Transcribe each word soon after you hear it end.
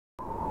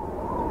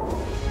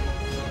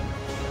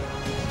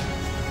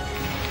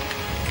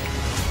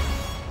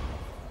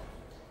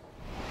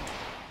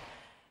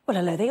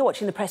Well, hello there, you're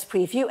watching the press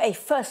preview, a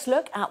first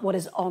look at what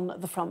is on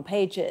the front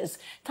pages.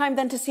 Time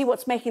then to see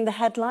what's making the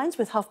headlines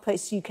with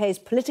HuffPost UK's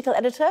political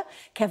editor,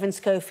 Kevin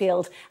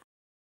Schofield.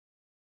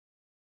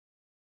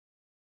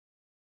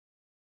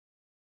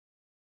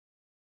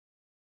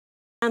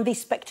 And the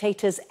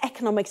Spectator's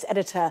economics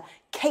editor,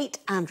 Kate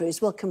Andrews.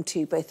 Welcome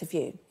to both of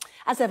you.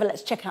 As ever,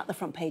 let's check out the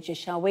front pages,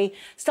 shall we?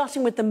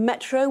 Starting with the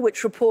Metro,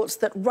 which reports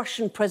that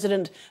Russian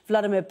President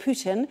Vladimir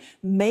Putin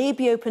may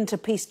be open to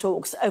peace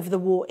talks over the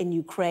war in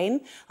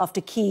Ukraine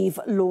after Kyiv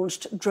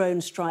launched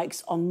drone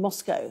strikes on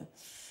Moscow.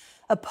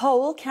 A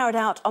poll carried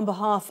out on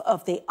behalf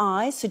of the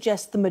Eye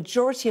suggests the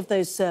majority of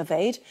those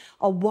surveyed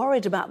are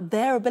worried about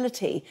their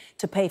ability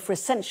to pay for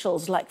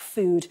essentials like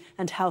food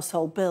and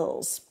household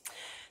bills.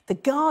 The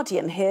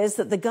Guardian hears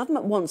that the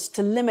government wants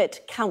to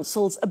limit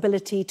councils'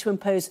 ability to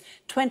impose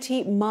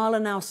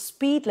 20-mile-an-hour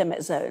speed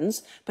limit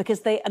zones because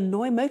they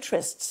annoy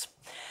motorists.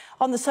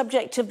 On the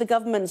subject of the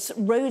government's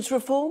roads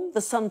reform, The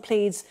Sun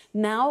pleads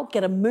now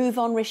get a move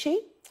on,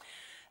 Rishi.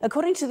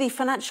 According to the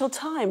Financial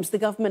Times, the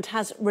government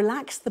has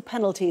relaxed the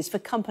penalties for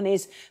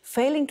companies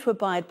failing to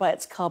abide by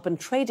its carbon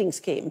trading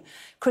scheme.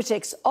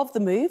 Critics of the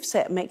move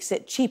say it makes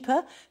it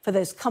cheaper for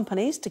those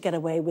companies to get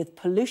away with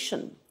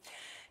pollution.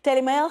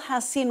 Daily Mail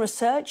has seen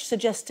research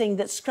suggesting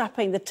that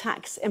scrapping the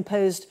tax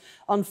imposed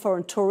on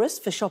foreign tourists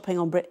for shopping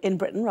in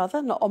Britain,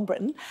 not on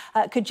Britain,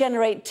 could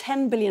generate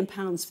 £10 billion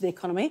for the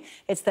economy.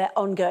 It's their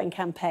ongoing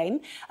campaign.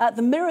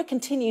 The Mirror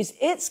continues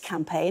its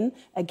campaign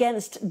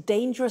against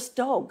dangerous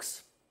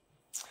dogs.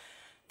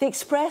 The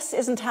Express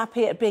isn't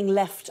happy at being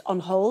left on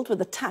hold with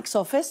the tax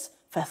office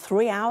for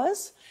 3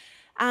 hours.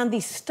 And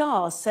the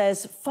Star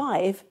says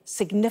 5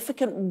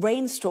 significant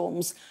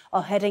rainstorms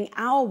are heading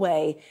our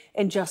way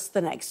in just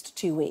the next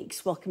 2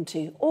 weeks. Welcome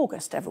to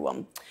August,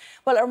 everyone.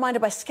 Well, a reminder,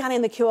 by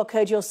scanning the QR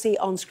code you'll see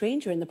on screen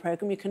during the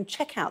programme, you can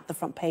check out the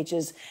front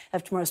pages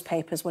of tomorrow's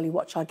papers while you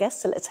watch our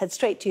guests. So let's head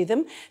straight to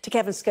them, to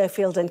Kevin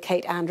Schofield and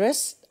Kate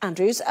Andrews.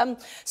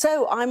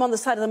 So I'm on the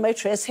side of the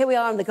motorists. Here we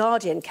are in The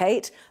Guardian,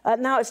 Kate.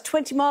 Now it's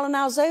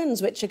 20-mile-an-hour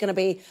zones which are going to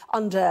be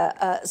under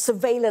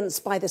surveillance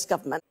by this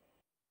government.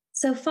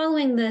 So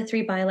following the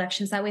 3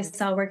 by-elections that we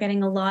saw, we're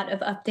getting a lot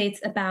of updates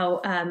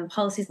about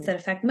policies that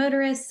affect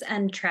motorists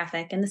and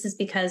traffic. And this is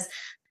because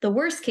the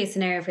worst case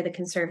scenario for the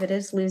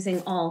Conservatives,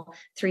 losing all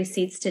 3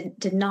 seats,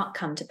 did not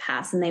come to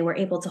pass. And they were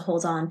able to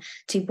hold on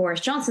to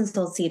Boris Johnson's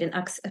old seat in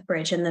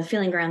Uxbridge. And the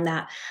feeling around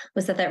that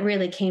was that that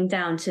really came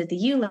down to the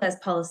ULEZ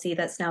policy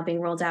that's now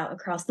being rolled out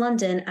across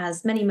London,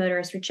 as many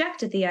motorists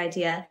rejected the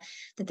idea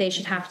that they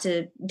should have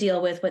to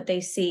deal with what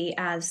they see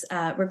as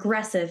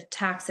regressive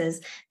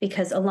taxes,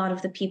 because a lot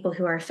of the people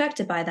who are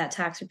affected by that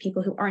tax are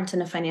people who aren't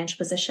in a financial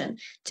position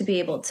to be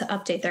able to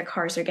update their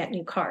cars or get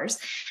new cars.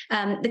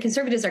 The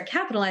Conservatives are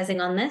capitalizing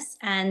on this,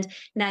 and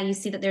now you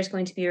see that there's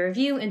going to be a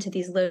review into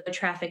these low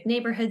traffic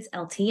neighborhoods,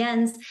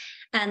 LTNs,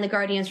 and the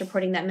Guardian's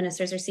reporting that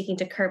ministers are seeking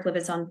to curb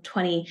limits on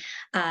 20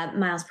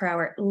 miles per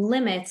hour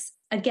limits.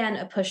 Again,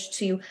 a push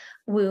to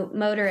woo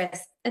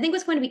motorists. I think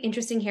what's going to be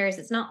interesting here is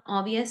it's not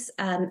obvious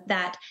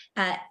that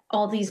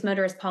all these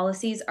motorist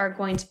policies are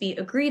going to be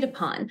agreed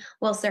upon.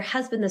 Whilst there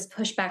has been this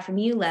pushback from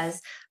ULEZ,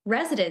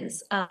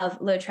 residents of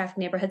low traffic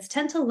neighborhoods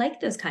tend to like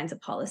those kinds of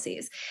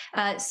policies.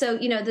 So,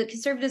 the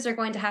Conservatives are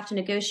going to have to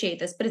negotiate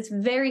this, but it's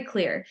very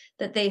clear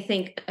that they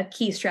think a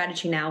key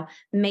strategy now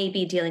may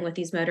be dealing with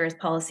these motorist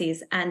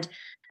policies, and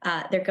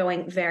they're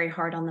going very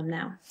hard on them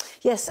now.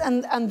 Yes,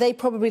 and they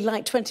probably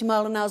like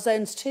 20-mile-an-hour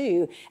zones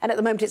too. And at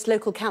the moment, it's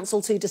local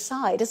council to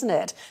decide, isn't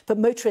it? But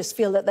motorists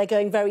feel that they're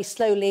going very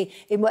slowly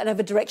in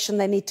whatever direction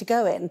they need to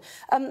go in.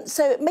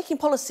 So making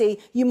policy,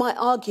 you might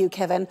argue,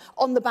 Kevin,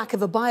 on the back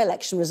of a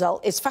by-election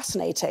result is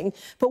fascinating.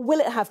 But will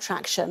it have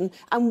traction?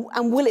 And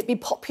will it be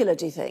popular,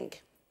 do you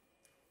think?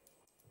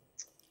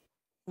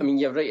 I mean,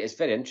 you're right. It's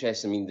very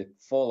interesting. I mean, the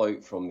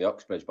fallout from the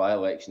Uxbridge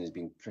by-election has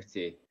been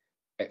pretty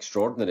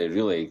extraordinary,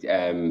 really.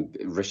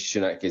 Rishi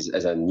Sunak is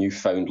a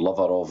newfound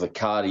lover of the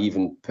car. He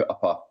even put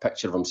up a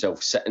picture of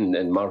himself sitting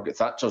in Margaret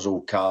Thatcher's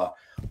old car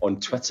on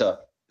Twitter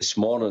this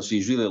morning. So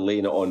he's really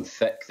laying it on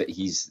thick that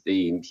he's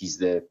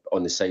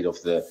on the side of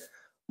the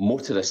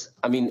motorist.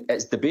 I mean,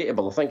 it's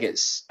debatable. I think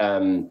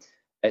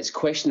it's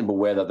questionable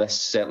whether this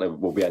certainly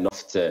will be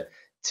enough to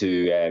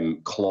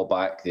claw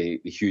back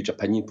the huge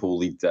opinion poll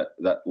lead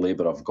that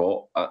Labour have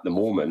got at the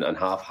moment and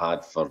have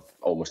had for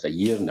almost a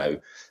year now.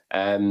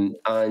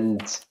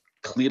 And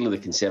clearly the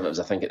Conservatives,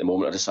 I think, at the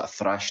moment are just sort of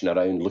thrashing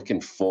around looking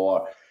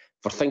for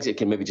things that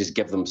can maybe just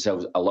give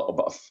themselves a little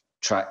bit of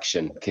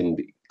traction, can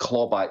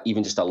claw back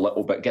even just a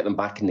little bit, get them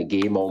back in the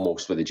game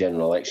almost with the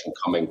general election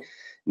coming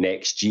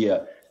next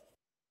year.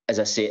 As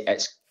I say,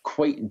 it's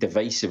quite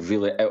divisive,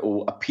 really. It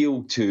will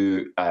appeal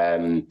to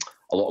a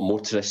lot of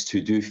motorists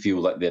who do feel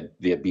like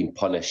they're being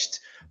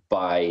punished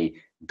by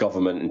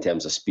government in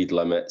terms of speed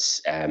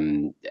limits,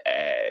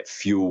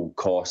 fuel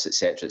costs,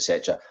 etc.,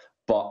 etc.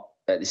 But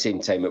at the same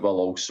time, it will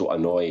also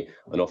annoy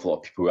an awful lot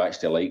of people who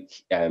actually like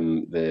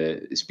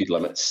the speed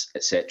limits,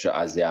 etc.,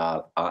 as they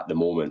are at the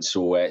moment.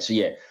 So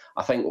yeah,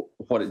 I think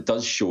what it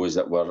does show is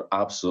that we're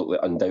absolutely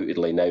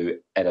undoubtedly now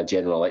in a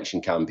general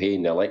election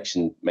campaign. The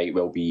election might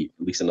well be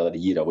at least another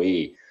year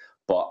away,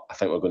 but I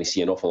think we're going to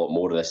see an awful lot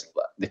more of this.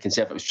 The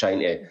Conservatives trying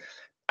to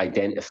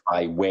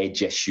identify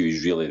wedge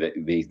issues, really, that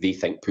they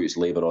think puts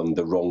Labour on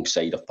the wrong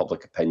side of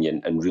public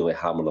opinion and really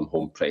hammer them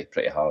home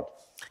pretty hard.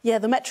 Yeah,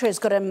 the Metro's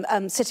got him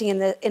sitting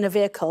in a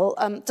vehicle.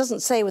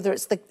 Doesn't say whether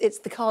it's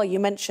the car you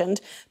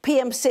mentioned.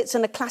 PM sits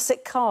in a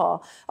classic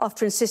car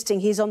after insisting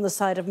he's on the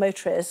side of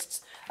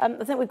motorists. I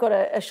think we've got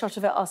a shot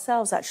of it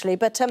ourselves, actually.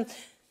 But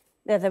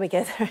yeah, there we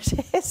go. There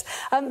it is.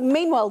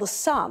 Meanwhile, the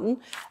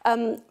Sun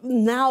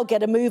now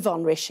get a move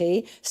on,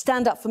 Rishi.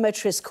 Stand up for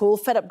motorists call.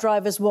 Fed up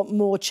drivers want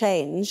more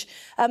change.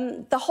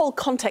 The whole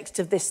context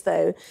of this,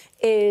 though,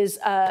 is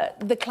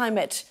the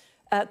climate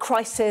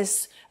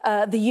crisis.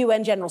 The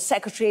UN General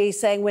Secretary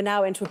saying we're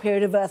now into a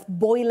period of earth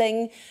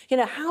boiling. You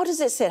know, how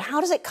does it sit?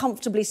 How does it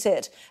comfortably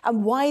sit?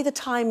 And why the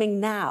timing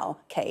now,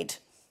 Kate?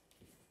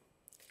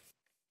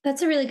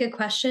 That's a really good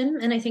question.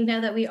 And I think now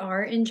that we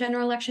are in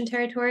general election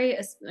territory,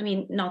 I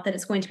mean, not that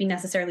it's going to be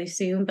necessarily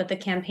soon, but the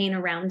campaign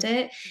around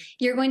it,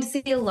 you're going to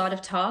see a lot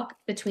of talk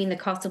between the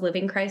cost of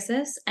living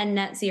crisis and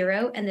net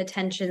zero and the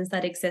tensions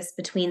that exist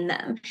between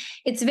them.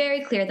 It's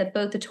very clear that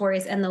both the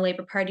Tories and the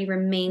Labour Party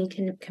remain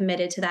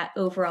committed to that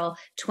overall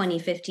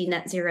 2050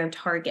 net zero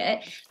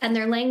target. And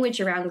their language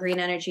around green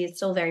energy is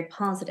still very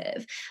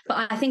positive.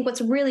 But I think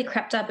what's really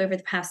crept up over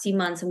the past few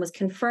months and was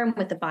confirmed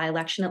with the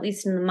by-election, at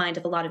least in the mind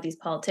of a lot of these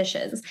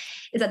politicians,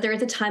 is that there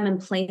is a time and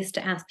place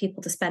to ask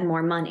people to spend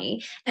more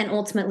money. And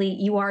ultimately,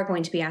 you are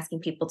going to be asking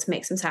people to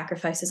make some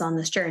sacrifices on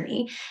this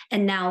journey.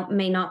 And now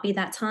may not be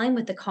that time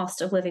with the cost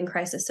of living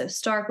crisis so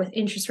stark, with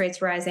interest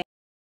rates rising,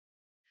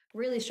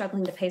 really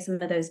struggling to pay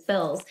some of those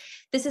bills.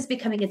 This is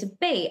becoming a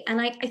debate.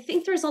 And I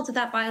think the result of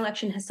that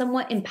by-election has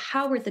somewhat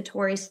empowered the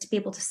Tories to be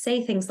able to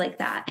say things like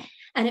that.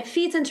 And it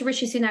feeds into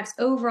Rishi Sunak's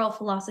overall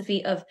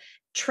philosophy of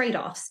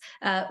trade-offs,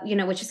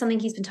 which is something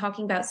he's been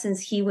talking about since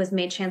he was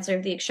made Chancellor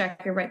of the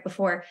Exchequer right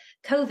before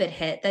COVID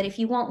hit, that if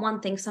you want one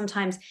thing,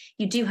 sometimes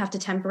you do have to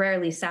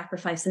temporarily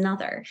sacrifice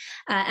another.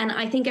 And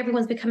I think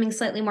everyone's becoming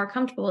slightly more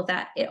comfortable with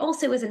that. It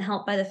also isn't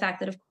helped by the fact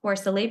that, of course,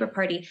 the Labour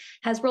Party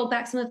has rolled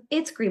back some of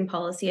its green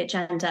policy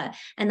agenda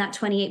and that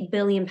 £28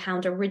 billion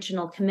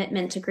original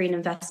commitment to green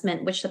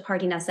investment, which the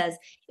party now says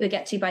it would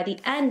get to by the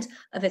end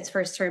of its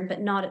first term,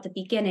 but not at the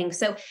beginning.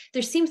 So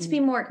there seems to be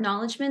more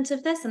acknowledgement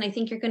of this. And I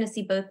think you're going to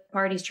see both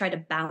parties try to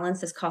balance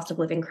this cost of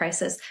living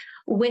crisis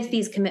with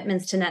these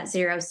commitments to net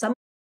zero. Some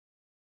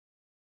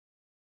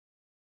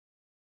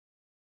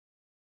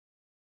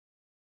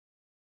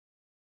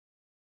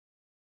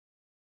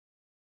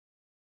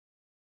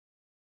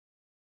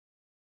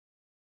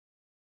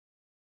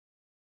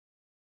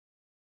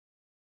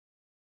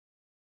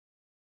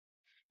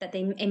that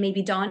it may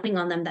be dawning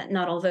on them that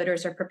not all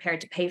voters are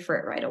prepared to pay for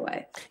it right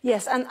away.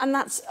 Yes, and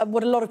that's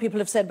what a lot of people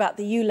have said about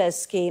the ULEZ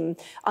scheme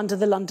under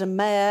the London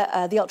Mayor,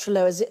 the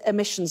ultra-low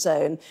emission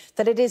zone,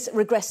 that it is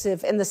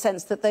regressive in the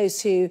sense that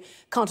those who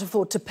can't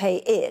afford to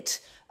pay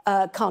it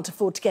can't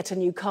afford to get a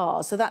new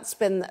car. So that's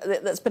been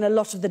a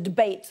lot of the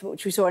debate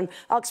which we saw in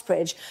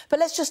Uxbridge. But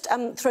let's just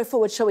throw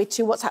forward, shall we,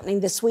 to what's happening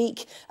this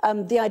week.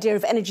 The idea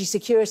of energy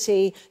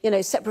security,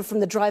 separate from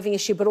the driving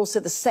issue, but also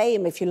the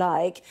same, if you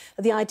like.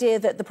 The idea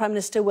that the Prime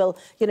Minister will,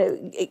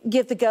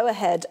 give the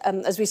go-ahead,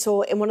 as we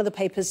saw in one of the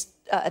papers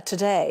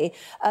today,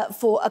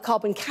 for a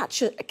carbon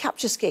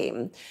capture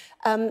scheme.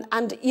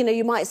 And,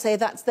 you might say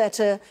that's there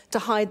to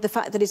hide the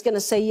fact that he's going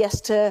to say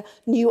yes to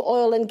new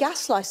oil and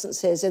gas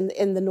licences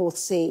in the North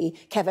Sea,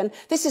 Kevin.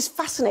 This is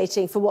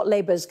fascinating for what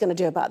Labour's going to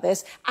do about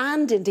this,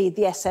 and indeed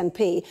the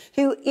SNP,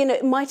 who,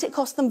 might it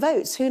cost them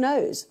votes? Who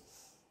knows?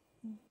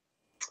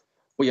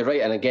 Well, you're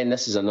right. And again,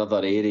 this is another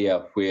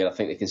area where I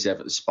think the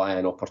Conservatives spy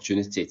an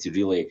opportunity to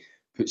really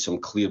put some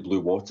clear blue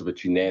water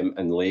between them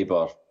and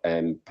Labour,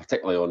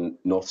 particularly on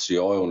North Sea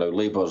oil. Now,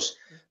 Labour's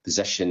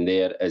position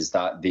there is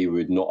that they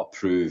would not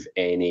approve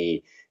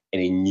any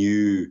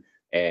new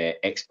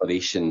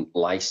exploration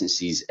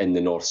licences in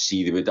the North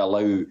Sea. They would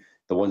allow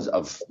the ones that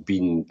have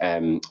been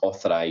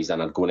authorised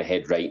and are going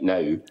ahead right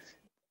now,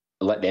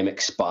 let them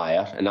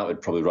expire, and that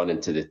would probably run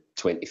into the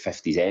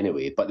 2050s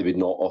anyway, but they would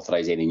not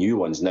authorise any new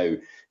ones. Now,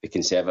 the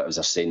Conservatives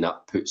are saying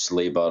that puts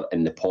Labour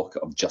in the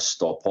pocket of Just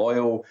Stop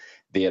Oil,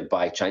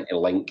 thereby trying to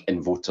link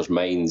in voters'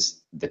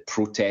 minds the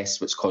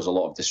protests, which cause a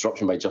lot of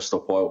disruption by Just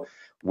Stop Oil,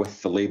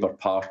 with the Labour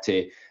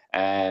Party.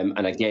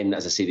 And again,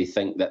 as I say, they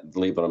think that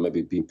Labour are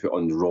maybe being put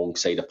on the wrong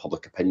side of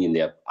public opinion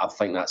there. I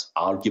think that's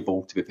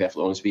arguable, to be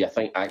perfectly honest with you. I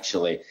think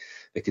actually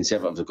the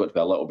Conservatives have got to be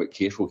a little bit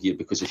careful here,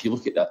 because if you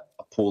look at the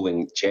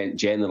polling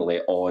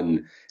generally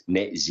on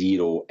net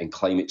zero and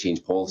climate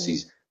change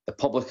policies, the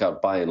public are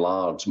by and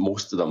large,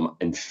 most of them,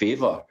 in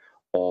favour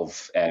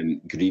of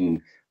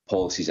green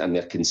policies, and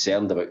they're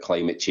concerned about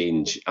climate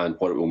change and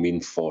what it will mean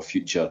for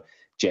future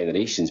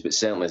generations. But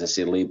certainly, as I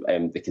say,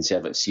 the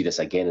Conservatives see this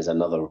again as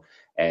another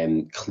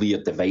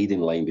clear dividing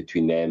line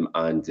between them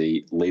and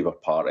the Labour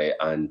Party.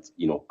 And,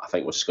 I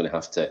think we're just going to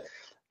have to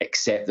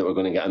accept that we're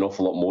going to get an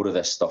awful lot more of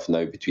this stuff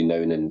now between now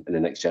and the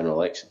next general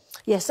election.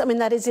 Yes, I mean,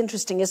 that is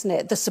interesting, isn't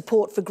it? The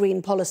support for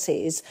green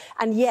policies.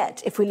 And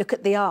yet, if we look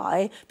at the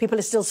eye, people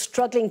are still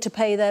struggling to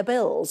pay their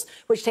bills,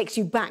 which takes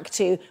you back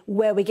to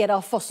where we get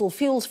our fossil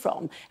fuels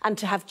from and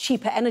to have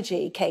cheaper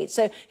energy, Kate.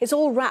 So it's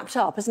all wrapped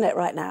up, isn't it,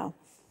 right now?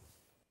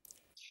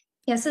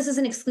 Yes, this is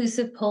an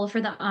exclusive poll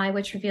for the Eye,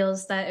 which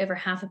reveals that over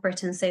half of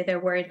Britons say they're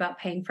worried about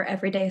paying for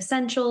everyday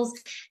essentials.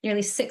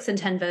 Nearly 6 in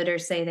 10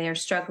 voters say they are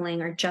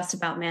struggling or just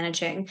about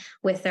managing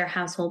with their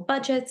household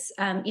budgets.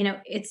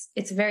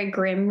 It's very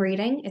grim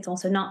reading. It's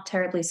also not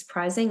terribly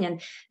surprising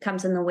and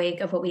comes in the wake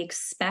of what we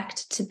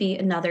expect to be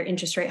another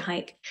interest rate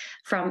hike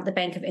from the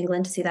Bank of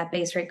England, to see that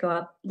base rate go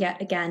up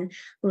yet again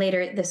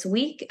later this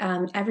week.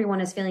 Everyone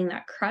is feeling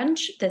that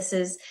crunch. This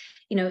is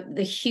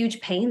the huge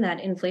pain that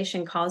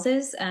inflation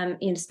causes,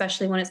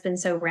 especially when it's been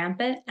so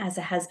rampant as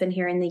it has been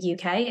here in the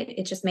UK.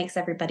 It just makes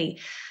everybody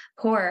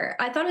poorer.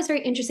 I thought it was very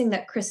interesting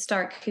that Chris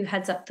Stark, who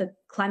heads up the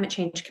Climate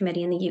Change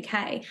Committee in the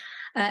UK,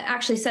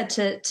 actually said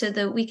to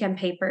the weekend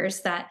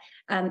papers that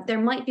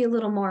there might be a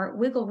little more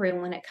wiggle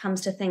room when it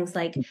comes to things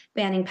like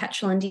banning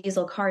petrol and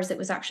diesel cars. It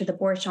was actually the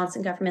Boris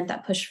Johnson government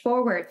that pushed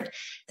forward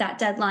that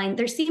deadline.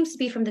 There seems to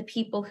be, from the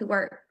people who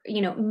are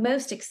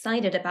most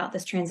excited about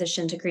this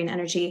transition to green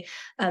energy,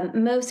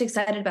 most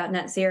excited about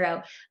net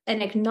zero,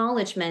 an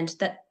acknowledgement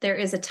that there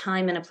is a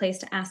time and a place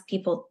to ask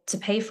people to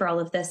pay for all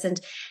of this. And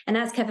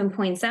as Kevin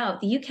points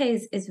out, the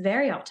UK is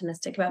very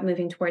optimistic about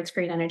moving towards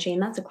green energy,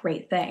 and that's a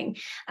great thing.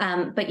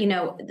 But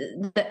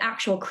the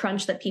actual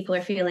crunch that people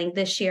are feeling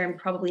this year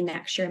and probably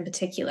next year in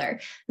particular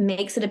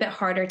makes it a bit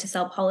harder to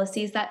sell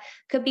policies that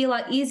could be a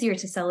lot easier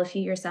to sell a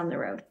few years down the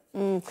road. I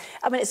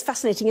mean, it's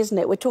fascinating, isn't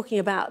it? We're talking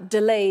about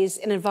delays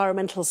in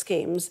environmental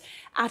schemes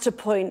at a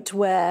point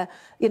where,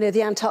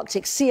 the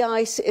Antarctic sea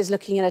ice is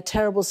looking in a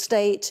terrible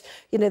state.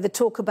 The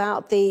talk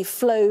about the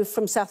flow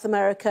from South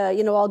America,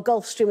 our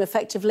Gulf Stream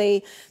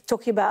effectively,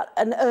 talking about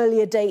an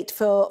earlier date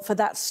for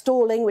that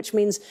stalling, which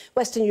means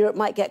Western Europe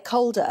might get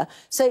colder.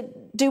 So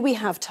do we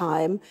have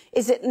time?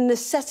 Is it a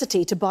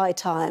necessity to buy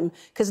time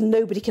because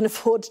nobody can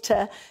afford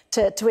to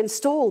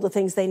install the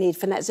things they need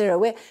for net zero?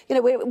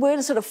 We're in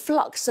a sort of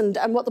flux, and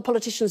what the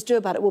politicians do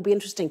about it will be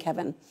interesting,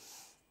 Kevin.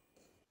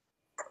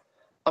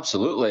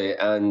 Absolutely,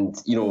 and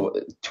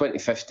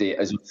 2050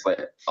 is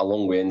a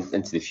long way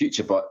into the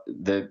future, but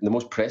the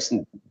most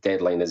pressing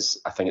deadline is,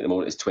 I think, at the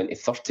moment is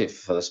 2030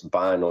 for this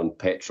ban on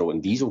petrol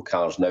and diesel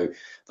cars. Now,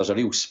 there's a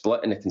real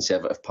split in the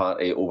Conservative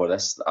Party over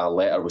this. A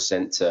letter was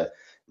sent to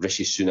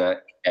Rishi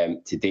Sunak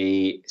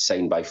today,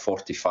 signed by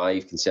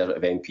 45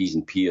 Conservative MPs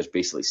and peers,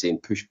 basically saying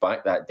push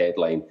back that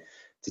deadline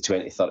to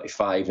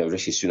 2035. Now,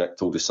 Rishi Sunak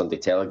told the Sunday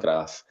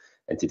Telegraph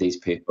in today's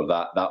paper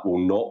that will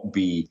not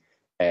be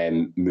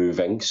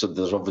moving. So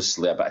there's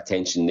obviously a bit of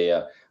tension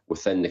there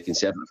within the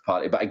Conservative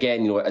Party. But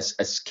again,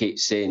 as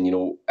Kate's saying,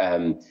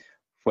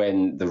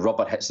 when the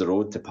rubber hits the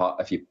road,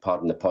 if you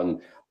pardon the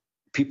pun,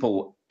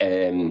 people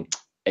in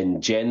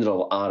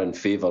general are in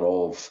favour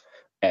of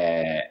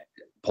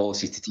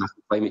policies to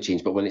tackle climate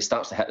change. But when it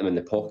starts to hit them in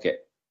the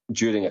pocket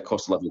during a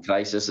cost of living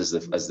crisis, as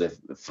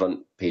the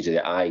front page of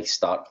the Eye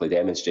starkly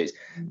demonstrates,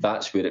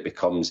 that's where it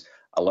becomes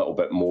a little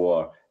bit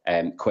more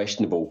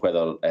questionable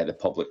whether the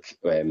public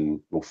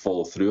will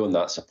follow through on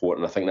that support.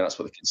 And I think that's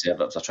what the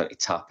Conservatives are trying to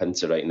tap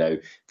into right now,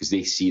 because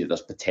they see that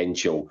there's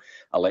potential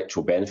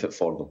electoral benefit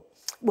for them.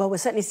 Well, we'll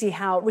certainly see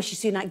how Rishi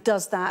Sunak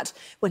does that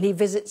when he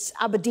visits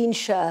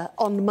Aberdeenshire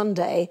on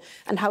Monday,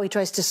 and how he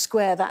tries to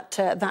square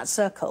that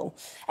circle.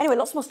 Anyway,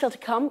 lots more still to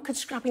come. Could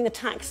scrapping the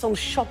tax on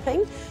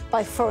shopping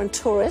by foreign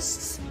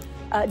tourists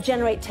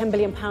generate £10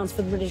 billion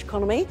for the British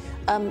economy?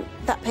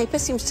 That paper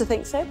seems to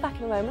think so. Back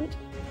in a moment.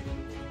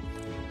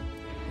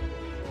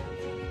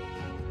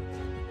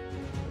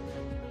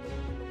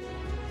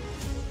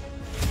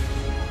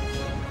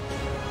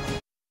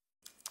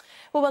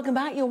 Well, welcome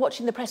back. You're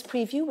watching the press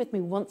preview with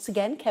me once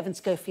again, Kevin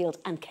Schofield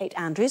and Kate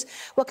Andrews.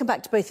 Welcome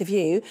back to both of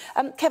you.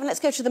 Kevin, let's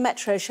go to the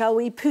Metro, shall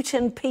we?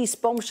 Putin peace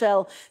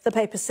bombshell, the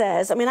paper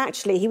says. I mean,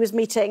 actually, he was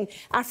meeting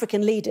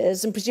African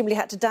leaders and presumably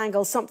had to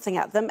dangle something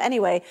at them.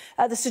 Anyway,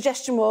 the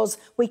suggestion was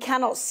we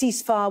cannot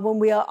cease fire when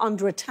we are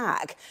under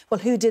attack. Well,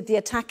 who did the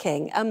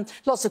attacking?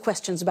 Lots of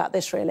questions about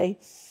this, really.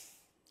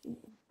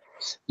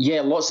 Yeah,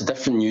 lots of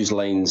different news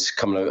lines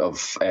coming out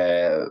of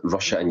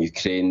Russia and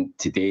Ukraine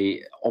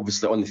today.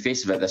 Obviously, on the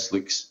face of it, this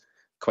looks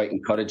quite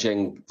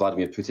encouraging.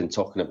 Vladimir Putin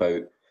talking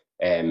about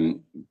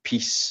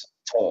peace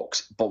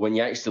talks. But when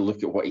you actually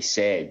look at what he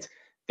said,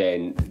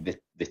 then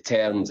the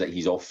terms that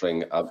he's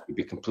offering would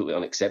be completely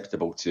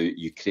unacceptable to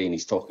Ukraine.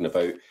 He's talking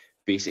about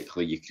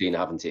basically Ukraine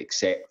having to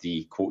accept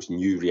the, quotes,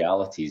 new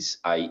realities,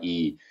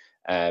 i.e.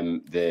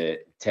 the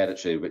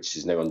territory which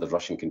is now under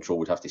Russian control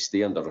would have to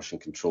stay under Russian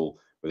control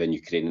within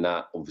Ukraine, and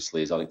that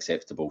obviously is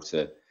unacceptable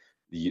to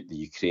the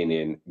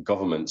Ukrainian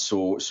government.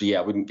 So yeah,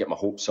 I wouldn't get my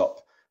hopes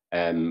up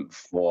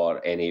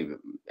for any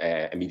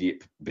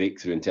immediate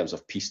breakthrough in terms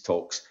of peace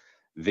talks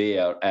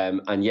there.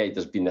 And yeah,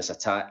 there's been this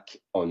attack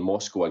on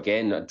Moscow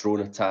again, a drone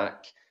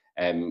attack.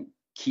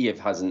 Kiev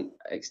hasn't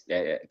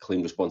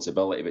claimed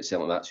responsibility, but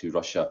certainly that's who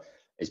Russia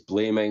is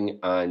blaming,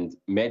 and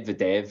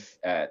Medvedev,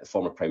 the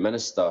former prime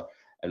minister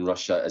in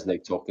Russia, is now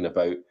talking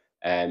about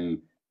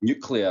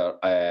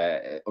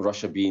nuclear,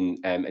 Russia being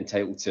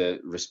entitled to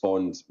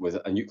respond with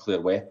a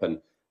nuclear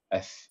weapon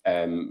if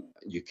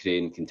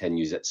Ukraine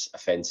continues its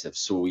offensive.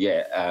 So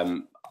yeah,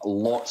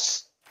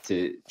 lots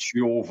to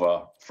chew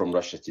over from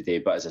Russia today.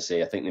 But as I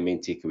say, I think the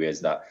main takeaway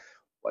is that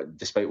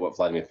despite what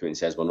Vladimir Putin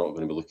says, we're not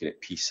going to be looking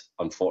at peace,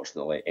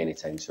 unfortunately,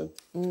 anytime soon.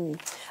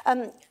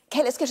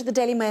 Kate, let's go to the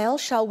Daily Mail,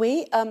 shall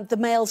we? The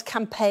Mail's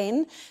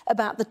campaign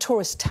about the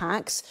tourist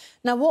tax.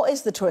 Now, what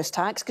is the tourist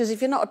tax? Because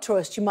if you're not a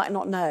tourist, you might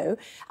not know.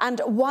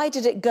 And why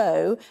did it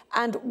go?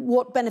 And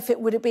what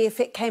benefit would it be if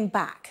it came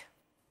back?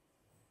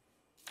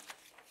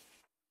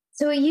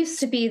 So it used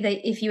to be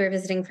that if you were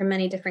visiting from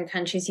many different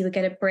countries, you would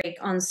get a break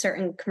on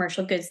certain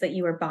commercial goods that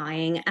you were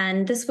buying.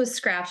 And this was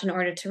scrapped in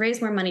order to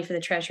raise more money for the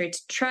Treasury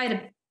to try to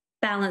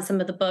balance some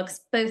of the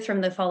books, both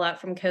from the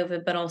fallout from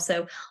COVID, but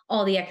also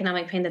all the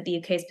economic pain that the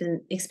UK has been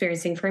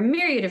experiencing for a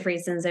myriad of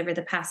reasons over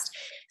the past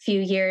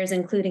few years,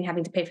 including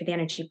having to pay for the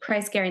energy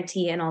price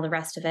guarantee and all the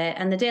rest of it.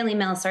 And the Daily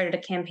Mail started a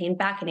campaign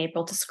back in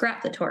April to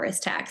scrap the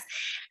tourist tax.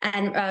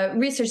 And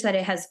research that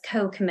it has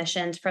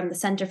co-commissioned from the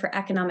Center for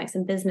Economics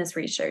and Business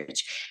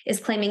Research is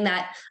claiming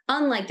that,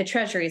 unlike the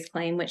Treasury's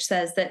claim, which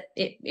says that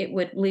it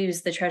would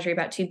lose the Treasury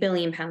about £2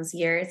 billion a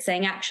year, it's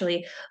saying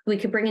actually we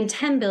could bring in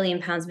 £10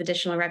 billion of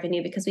additional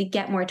revenue because we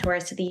get more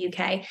tourists to the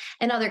UK,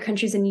 and other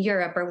countries in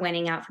Europe are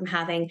winning out from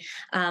having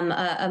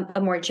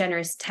a more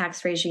generous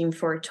tax regime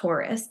for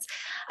tourists.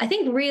 I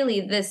think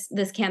really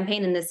this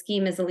campaign and this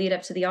scheme is a lead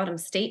up to the autumn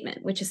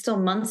statement, which is still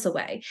months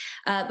away.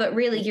 But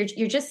really,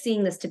 you're just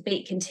seeing this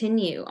debate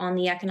continue on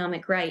the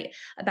economic right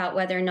about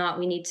whether or not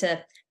we need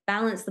to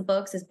balance the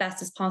books as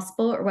best as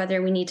possible, or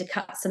whether we need to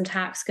cut some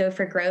tax, go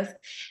for growth.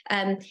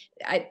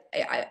 I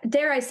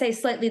dare I say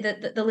slightly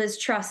the Liz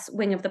Truss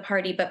wing of the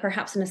party, but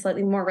perhaps in a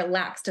slightly more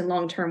relaxed and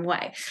long-term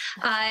way.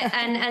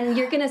 And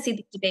you're going to see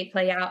the debate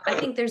play out. I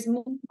think there's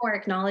more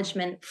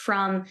acknowledgement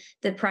from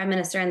the Prime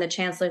Minister and the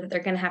Chancellor that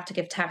they're going to have to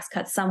give tax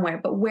cuts somewhere,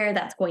 but where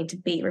that's going to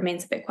be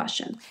remains a big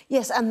question.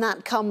 Yes, and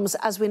that comes,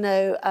 as we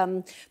know,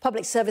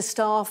 public service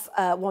staff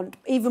want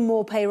even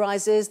more pay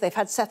rises. They've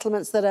had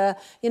settlements that are,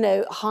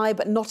 high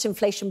but not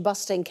inflation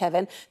busting,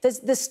 Kevin.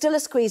 There's still a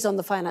squeeze on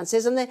the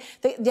finances, and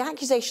the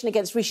accusation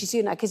against Rishi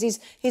Sunak is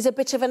he's a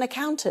bit of an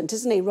accountant,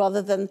 isn't he,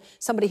 rather than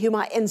somebody who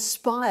might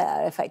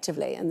inspire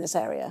effectively in this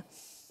area.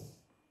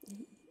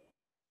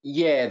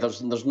 Yeah,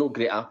 there's no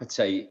great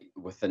appetite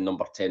within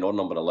number 10 or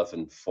number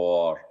 11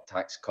 for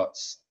tax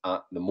cuts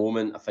at the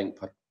moment. I think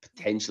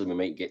potentially we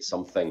might get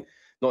something,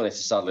 not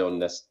necessarily on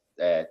this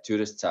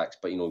tourist tax,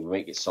 but we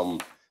might get some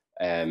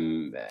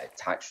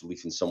tax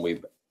relief in some way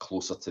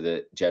closer to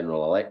the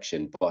general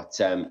election. But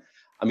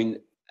I mean,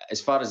 as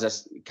far as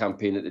this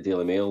campaign that the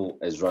Daily Mail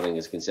is running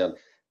is concerned,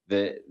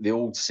 the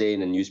old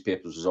saying in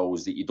newspapers was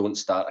always that you don't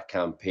start a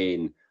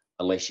campaign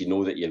unless you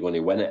know that you're going to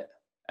win it.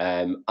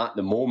 At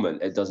the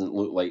moment, it doesn't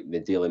look like the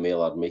Daily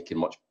Mail are making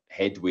much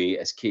headway.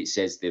 As Kate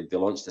says, they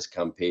launched this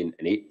campaign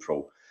in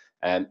April.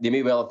 They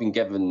may well have been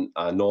given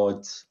a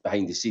nod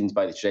behind the scenes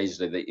by the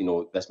Treasury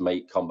that this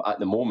might come. But at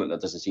the moment, there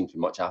doesn't seem to be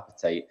much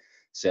appetite,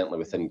 certainly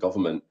within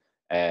government,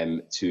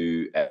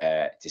 to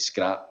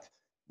scrap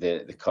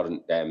the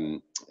current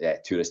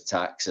tourist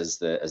tax, as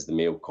the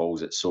Mail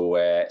calls it. So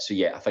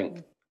yeah, I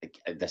think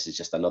this is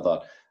just another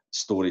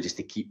story just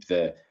to keep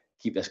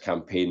this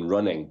campaign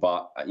running.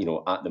 But at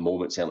the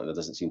moment, certainly there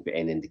doesn't seem to be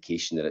any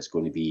indication that it's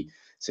going to be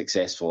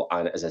successful.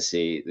 And as I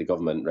say, the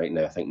government right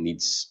now, I think,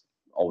 needs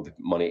all the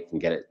money it can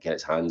get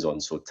its hands on.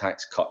 So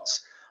tax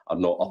cuts are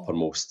not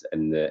uppermost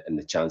in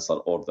the Chancellor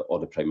or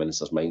the Prime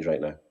Minister's mind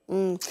right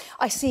now.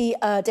 I see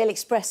Daily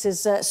Express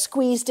is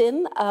squeezed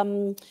in.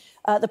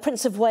 The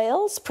Prince of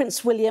Wales,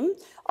 Prince William,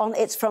 on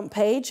its front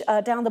page,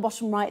 down the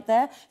bottom right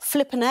there.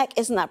 Flip a neck,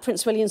 isn't that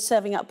Prince William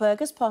serving up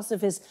burgers, part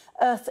of his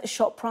Earth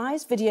Shot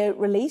Prize, video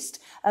released,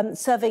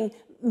 serving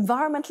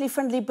environmentally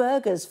friendly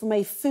burgers from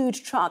a food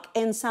truck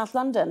in South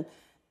London.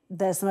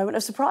 There's the moment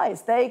of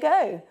surprise. There you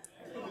go.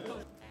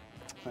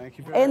 Thank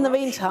you very much. In the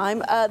meantime,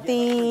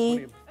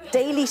 the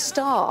Daily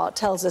Star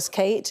tells us,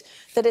 Kate,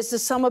 that it's the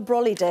summer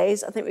brolly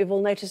days. I think we've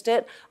all noticed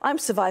it. I'm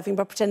surviving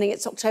by pretending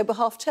it's October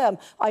half-term.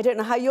 I don't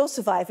know how you're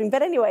surviving.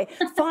 But anyway,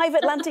 5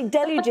 Atlantic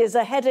deluges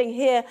are heading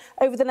here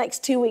over the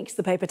next 2 weeks,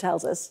 the paper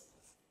tells us.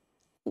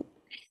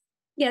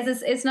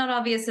 Yes, it's not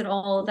obvious at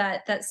all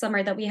that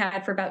summer that we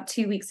had for about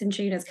 2 weeks in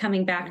June is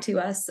coming back to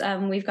us.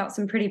 We've got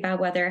some pretty bad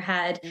weather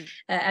ahead.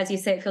 As you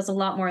say, it feels a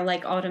lot more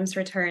like autumn's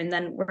return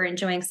than we're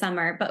enjoying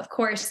summer. But of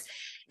course,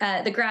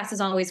 the grass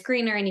is always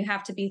greener, and you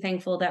have to be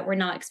thankful that we're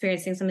not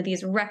experiencing some of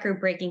these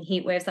record-breaking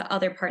heat waves that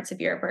other parts of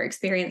Europe are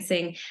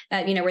experiencing,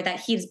 where that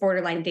heat is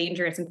borderline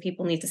dangerous and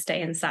people need to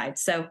stay inside.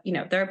 So,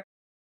 there are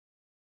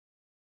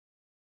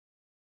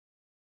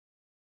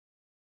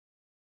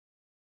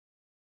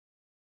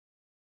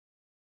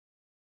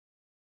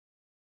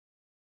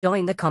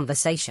Join the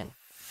conversation.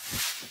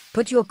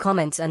 Put your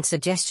comments and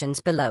suggestions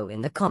below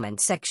in the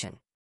comment section.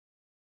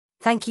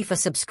 Thank you for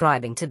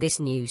subscribing to this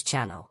news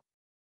channel.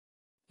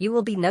 You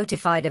will be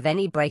notified of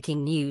any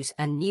breaking news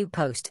and new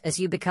post as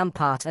you become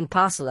part and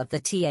parcel of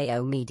the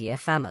TAO Media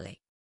family.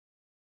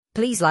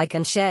 Please like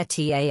and share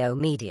TAO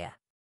Media.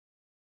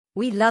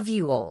 We love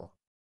you all.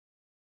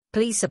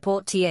 Please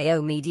support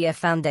TAO Media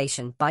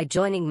Foundation by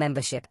joining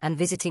membership and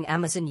visiting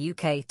Amazon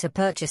UK to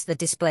purchase the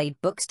displayed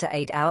books to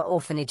aid our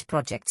orphanage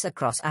projects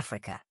across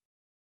Africa.